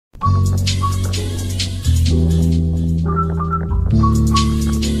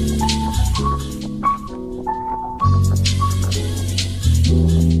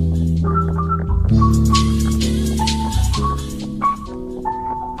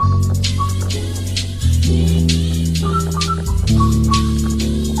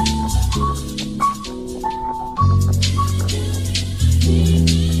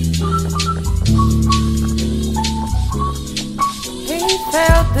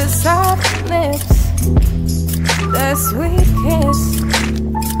the soft lips, the sweet kiss.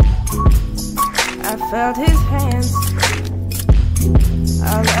 I felt his hands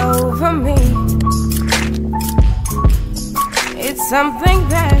all over me. It's something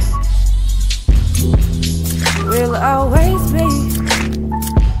that will always be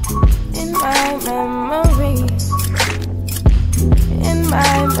in my memory, in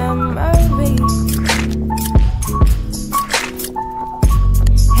my memory.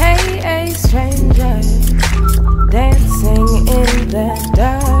 Hey, a stranger, dancing in the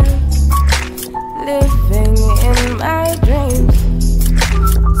dark, living in my dreams,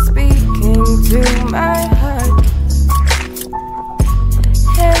 speaking to my heart.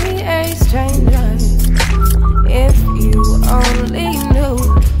 Hey, a stranger, if you only knew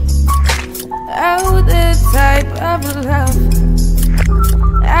how the type of love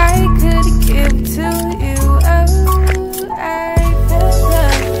I could give to you. Oh, I felt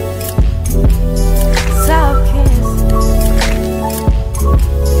love, soft kiss,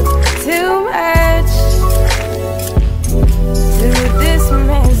 too much to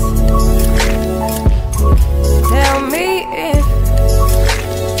dismiss. Tell me if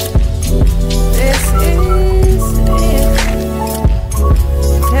this is it.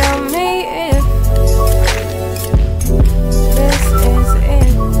 Tell me if this is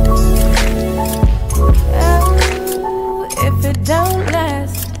it. Oh, if it don't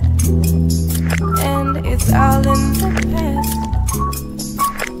last and it's all in the past,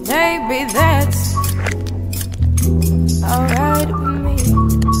 baby, that's alright with me.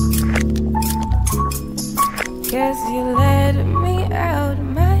 'Cause you let